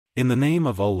In the name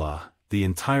of Allah, the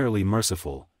entirely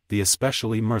merciful, the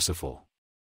especially merciful.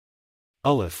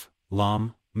 Alif,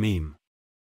 Lam, Mim.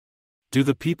 Do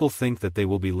the people think that they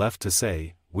will be left to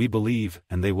say, "We believe,"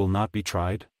 and they will not be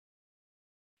tried?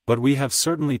 But we have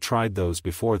certainly tried those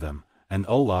before them, and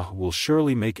Allah will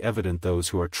surely make evident those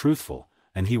who are truthful,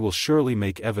 and He will surely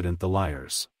make evident the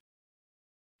liars.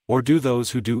 Or do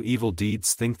those who do evil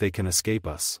deeds think they can escape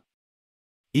us?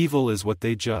 Evil is what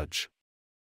they judge.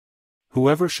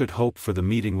 Whoever should hope for the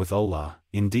meeting with Allah,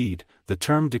 indeed, the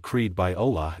term decreed by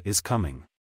Allah is coming.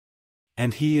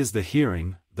 And He is the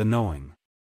hearing, the knowing.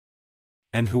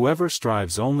 And whoever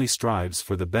strives only strives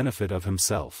for the benefit of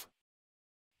himself.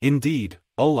 Indeed,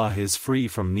 Allah is free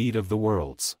from need of the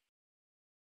worlds.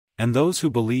 And those who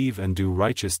believe and do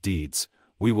righteous deeds,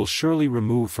 we will surely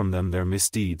remove from them their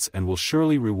misdeeds and will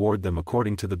surely reward them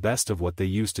according to the best of what they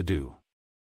used to do.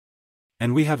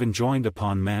 And we have enjoined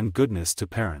upon man goodness to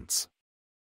parents.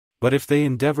 But if they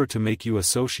endeavor to make you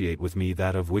associate with me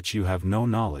that of which you have no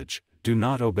knowledge, do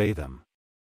not obey them.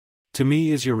 To me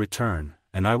is your return,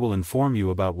 and I will inform you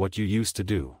about what you used to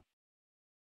do.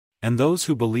 And those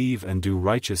who believe and do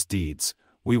righteous deeds,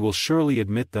 we will surely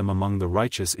admit them among the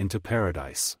righteous into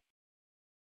paradise.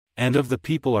 And of the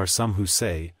people are some who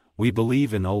say, "We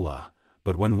believe in Allah,"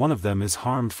 but when one of them is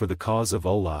harmed for the cause of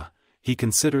Allah, he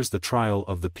considers the trial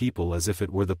of the people as if it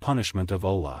were the punishment of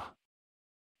Allah.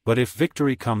 But if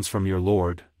victory comes from your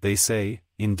Lord, they say,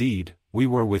 "Indeed, we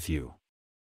were with you."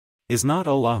 Is not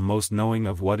Allah most knowing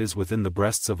of what is within the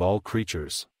breasts of all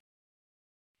creatures?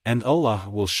 And Allah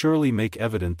will surely make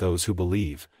evident those who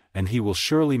believe, and He will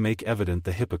surely make evident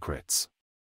the hypocrites.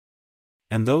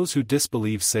 And those who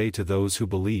disbelieve say to those who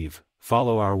believe,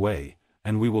 "Follow our way,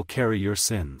 and we will carry your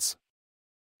sins."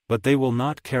 But they will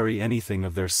not carry anything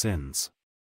of their sins.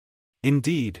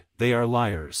 Indeed, they are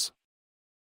liars.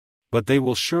 But they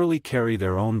will surely carry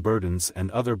their own burdens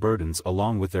and other burdens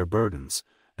along with their burdens,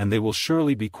 and they will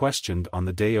surely be questioned on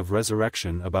the day of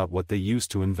resurrection about what they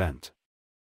used to invent.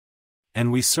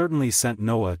 And we certainly sent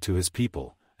Noah to his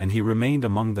people, and he remained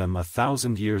among them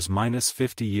 1,000 years minus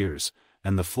 50 years,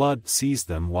 and the flood seized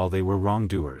them while they were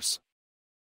wrongdoers.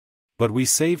 But we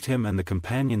saved him and the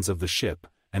companions of the ship,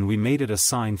 and we made it a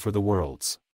sign for the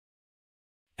worlds.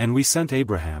 And we sent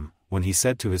Abraham, when he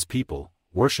said to his people,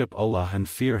 "Worship Allah and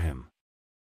fear Him.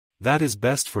 That is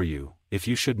best for you, if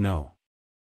you should know.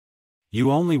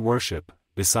 You only worship,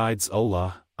 besides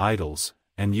Allah, idols,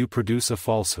 and you produce a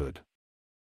falsehood.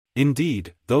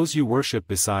 Indeed, those you worship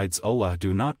besides Allah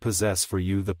do not possess for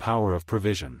you the power of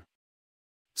provision.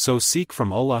 So seek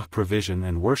from Allah provision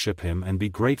and worship Him and be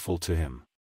grateful to Him.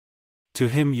 To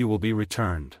Him you will be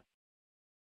returned.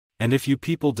 And if you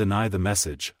people deny the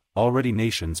message, already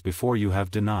nations before you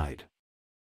have denied.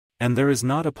 And there is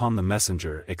not upon the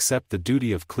messenger except the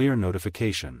duty of clear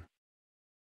notification.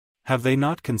 Have they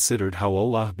not considered how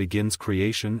Allah begins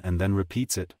creation and then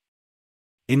repeats it?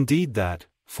 Indeed that,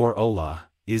 for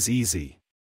Allah, is easy.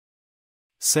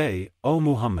 Say, O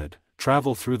Muhammad,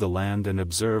 travel through the land and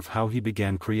observe how He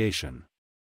began creation.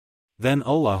 Then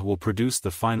Allah will produce the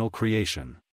final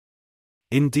creation.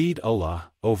 Indeed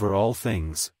Allah, over all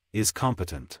things, is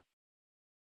competent.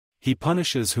 He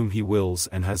punishes whom He wills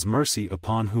and has mercy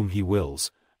upon whom He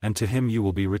wills, and to Him you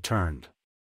will be returned.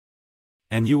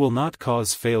 And you will not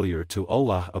cause failure to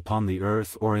Allah upon the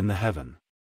earth or in the heaven.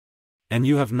 And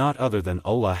you have not other than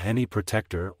Allah any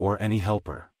protector or any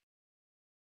helper.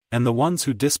 And the ones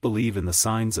who disbelieve in the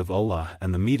signs of Allah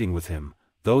and the meeting with Him,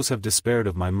 those have despaired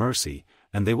of my mercy,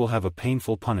 and they will have a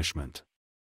painful punishment.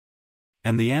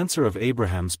 And the answer of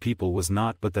Abraham's people was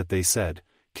not but that they said,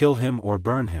 "Kill him or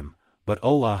burn him," but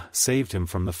Allah saved him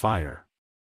from the fire.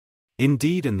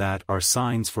 Indeed in that are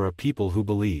signs for a people who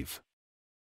believe.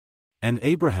 And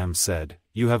Abraham said,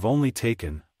 "You have only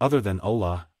taken, other than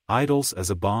Allah, idols as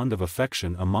a bond of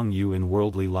affection among you in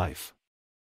worldly life.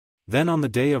 Then on the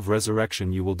day of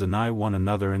resurrection you will deny one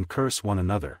another and curse one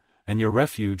another, and your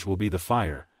refuge will be the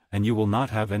fire, and you will not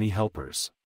have any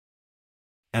helpers."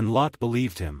 And Lot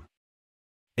believed him.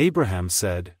 Abraham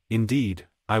said, "Indeed,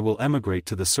 I will emigrate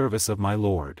to the service of my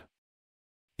Lord.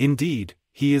 Indeed,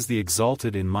 He is the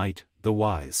exalted in might, the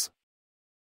wise."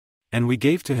 And we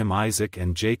gave to him Isaac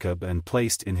and Jacob and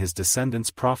placed in his descendants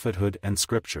prophethood and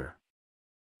scripture.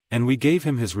 And we gave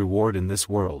him his reward in this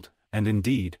world, and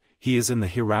indeed, he is in the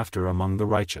hereafter among the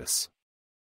righteous.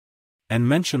 And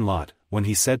mention Lot, when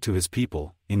he said to his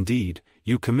people, "Indeed,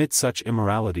 you commit such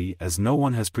immorality as no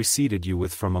one has preceded you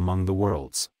with from among the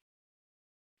worlds.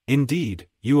 Indeed,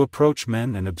 you approach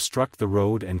men and obstruct the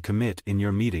road and commit in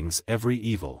your meetings every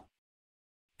evil."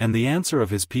 And the answer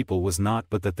of his people was not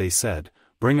but that they said,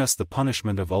 "Bring us the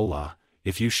punishment of Allah,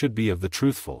 if you should be of the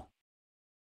truthful.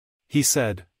 He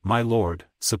said, My Lord,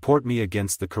 support me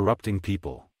against the corrupting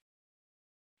people.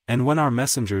 And when our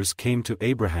messengers came to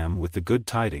Abraham with the good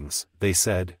tidings, they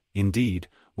said, Indeed,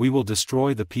 we will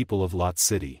destroy the people of Lot's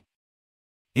city.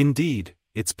 Indeed,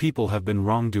 its people have been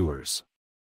wrongdoers.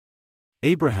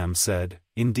 Abraham said,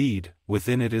 Indeed,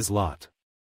 within it is Lot.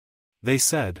 They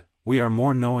said, We are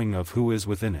more knowing of who is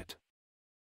within it.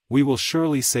 We will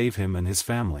surely save him and his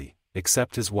family,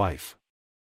 except his wife.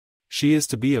 She is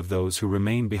to be of those who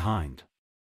remain behind.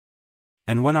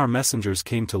 And when our messengers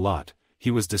came to Lot,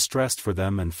 he was distressed for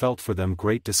them and felt for them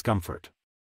great discomfort.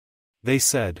 They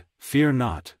said, Fear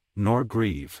not, nor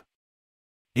grieve.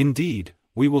 Indeed,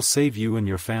 we will save you and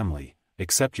your family,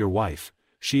 except your wife,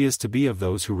 she is to be of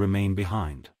those who remain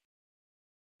behind.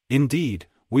 Indeed,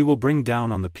 we will bring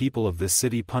down on the people of this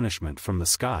city punishment from the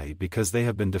sky because they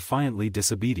have been defiantly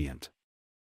disobedient.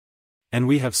 And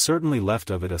we have certainly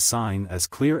left of it a sign as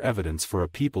clear evidence for a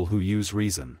people who use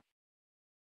reason.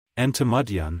 And to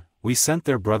Madian, we sent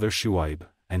their brother Shuaib,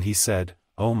 and he said,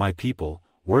 O my people,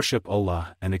 worship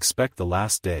Allah and expect the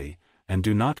last day, and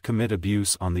do not commit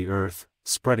abuse on the earth,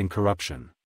 spreading corruption.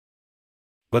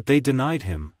 But they denied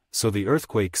him, so the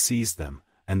earthquake seized them,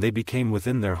 and they became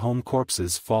within their home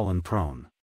corpses fallen prone.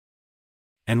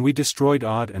 And we destroyed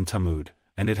Ad and Tamud,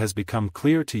 and it has become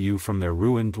clear to you from their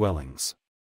ruined dwellings.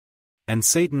 And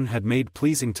Satan had made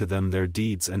pleasing to them their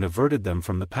deeds and averted them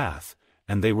from the path,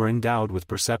 and they were endowed with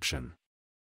perception.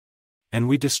 And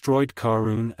we destroyed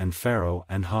Qarun and Pharaoh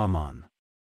and Haman.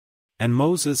 And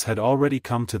Moses had already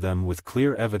come to them with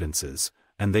clear evidences,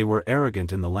 and they were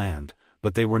arrogant in the land,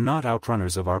 but they were not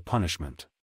outrunners of our punishment.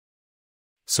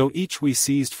 So each we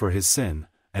seized for his sin,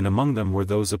 and among them were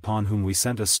those upon whom we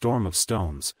sent a storm of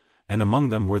stones, and among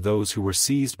them were those who were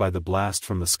seized by the blast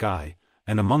from the sky,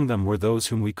 and among them were those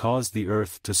whom we caused the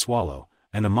earth to swallow,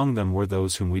 and among them were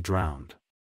those whom we drowned.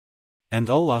 And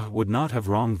Allah would not have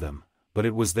wronged them, but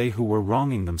it was they who were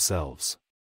wronging themselves.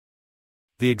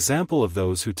 The example of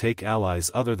those who take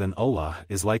allies other than Allah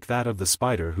is like that of the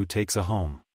spider who takes a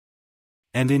home.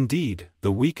 And indeed,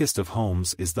 the weakest of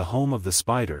homes is the home of the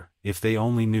spider, if they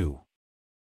only knew.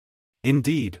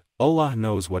 Indeed, Allah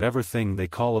knows whatever thing they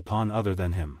call upon other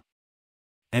than Him.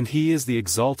 And He is the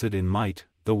exalted in might,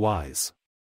 the wise.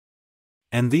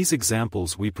 And these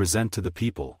examples we present to the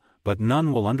people, but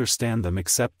none will understand them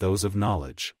except those of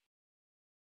knowledge.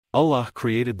 Allah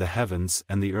created the heavens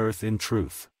and the earth in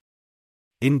truth.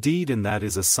 Indeed, and that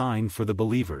is a sign for the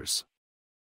believers.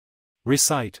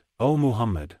 Recite, O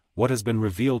Muhammad, what has been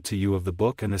revealed to you of the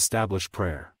book and establish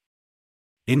prayer.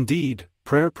 Indeed,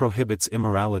 prayer prohibits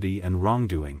immorality and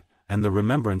wrongdoing, and the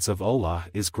remembrance of Allah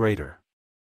is greater.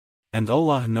 And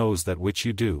Allah knows that which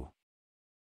you do.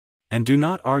 And do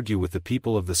not argue with the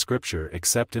people of the Scripture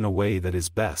except in a way that is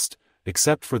best,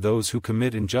 except for those who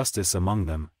commit injustice among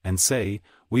them, and say,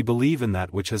 We believe in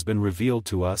that which has been revealed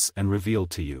to us and revealed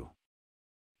to you.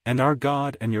 And our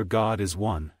God and your God is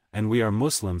one, and we are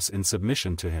Muslims in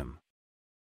submission to Him.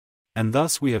 And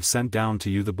thus we have sent down to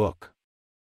you the book.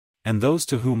 And those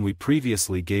to whom we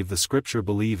previously gave the Scripture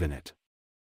believe in it.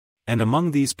 And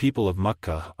among these people of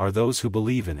Makkah are those who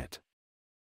believe in it.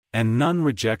 And none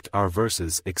reject our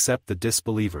verses except the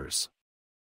disbelievers.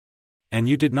 And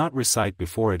you did not recite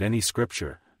before it any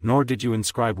Scripture, nor did you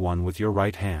inscribe one with your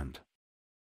right hand.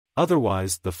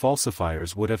 Otherwise the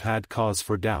falsifiers would have had cause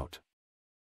for doubt.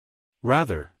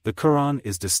 Rather, the Qur'an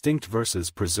is distinct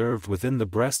verses preserved within the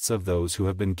breasts of those who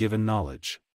have been given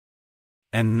knowledge.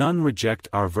 And none reject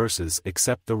our verses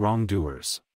except the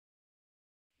wrongdoers.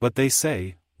 But they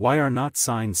say, Why are not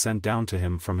signs sent down to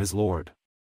him from his Lord?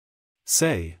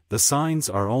 Say, the signs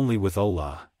are only with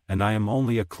Allah, and I am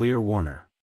only a clear warner.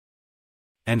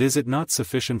 And is it not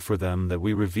sufficient for them that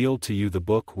we revealed to you the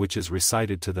book which is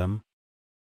recited to them?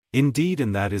 Indeed,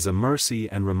 and that is a mercy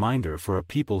and reminder for a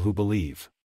people who believe.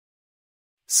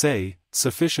 Say,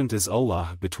 sufficient is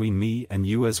Allah between me and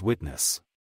you as witness.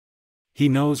 He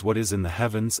knows what is in the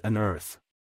heavens and earth.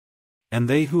 And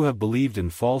they who have believed in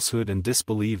falsehood and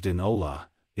disbelieved in Allah,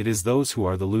 it is those who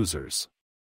are the losers.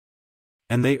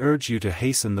 And they urge you to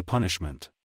hasten the punishment.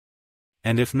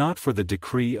 And if not for the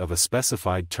decree of a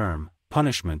specified term,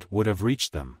 punishment would have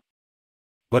reached them.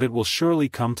 But it will surely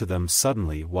come to them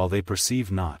suddenly while they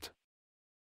perceive not.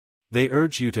 They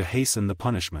urge you to hasten the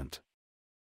punishment.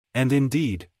 And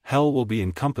indeed, hell will be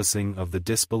encompassing of the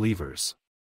disbelievers.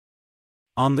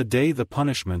 On the day the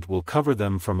punishment will cover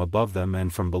them from above them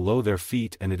and from below their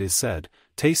feet, and it is said,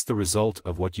 Taste the result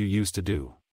of what you used to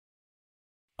do.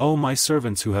 O my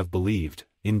servants who have believed,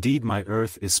 indeed my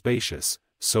earth is spacious,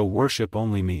 so worship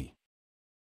only me.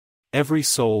 Every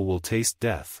soul will taste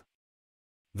death.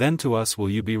 Then to us will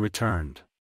you be returned.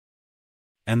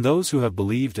 And those who have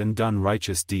believed and done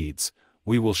righteous deeds,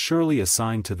 we will surely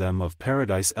assign to them of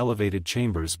paradise elevated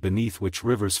chambers beneath which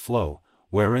rivers flow,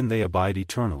 wherein they abide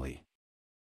eternally.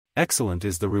 Excellent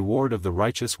is the reward of the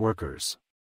righteous workers,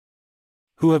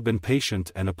 who have been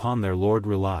patient and upon their Lord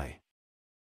rely.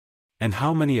 And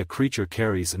how many a creature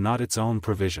carries not its own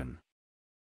provision?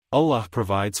 Allah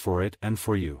provides for it and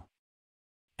for you.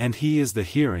 And He is the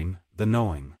hearing, the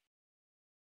knowing.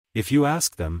 If you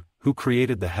ask them, who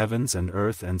created the heavens and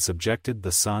earth and subjected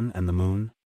the sun and the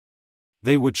moon?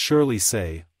 They would surely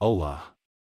say, Allah.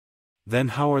 Then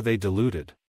how are they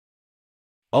deluded?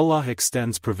 Allah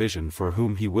extends provision for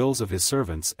whom He wills of His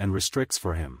servants and restricts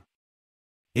for him.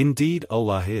 Indeed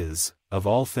Allah is, of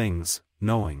all things,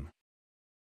 knowing.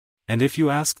 And if you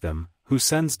ask them, who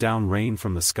sends down rain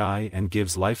from the sky and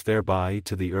gives life thereby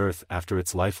to the earth after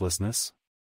its lifelessness?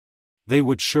 They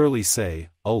would surely say,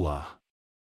 Allah.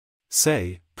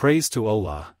 Say, praise to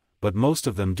Allah, but most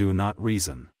of them do not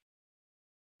reason.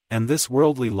 And this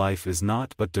worldly life is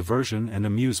naught but diversion and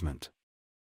amusement.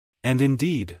 And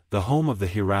indeed, the home of the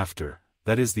hereafter,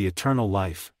 that is the eternal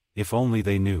life, if only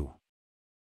they knew.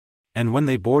 And when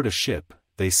they board a ship,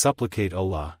 they supplicate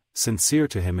Allah, sincere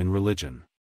to Him in religion.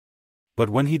 But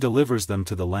when He delivers them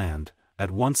to the land,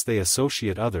 at once they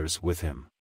associate others with Him,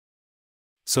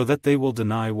 so that they will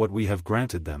deny what we have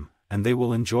granted them, and they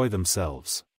will enjoy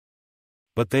themselves.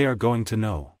 But they are going to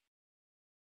know.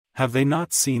 Have they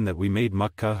not seen that we made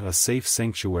Makkah a safe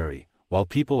sanctuary, while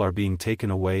people are being taken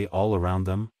away all around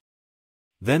them?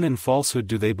 Then in falsehood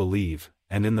do they believe,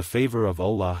 and in the favor of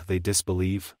Allah they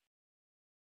disbelieve?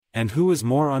 And who is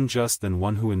more unjust than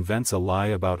one who invents a lie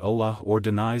about Allah or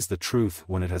denies the truth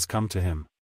when it has come to him?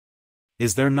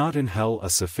 Is there not in hell a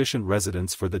sufficient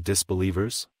residence for the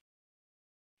disbelievers?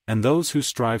 And those who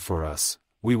strive for us,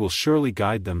 we will surely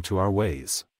guide them to our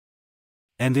ways.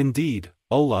 And indeed,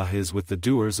 Allah is with the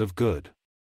doers of good.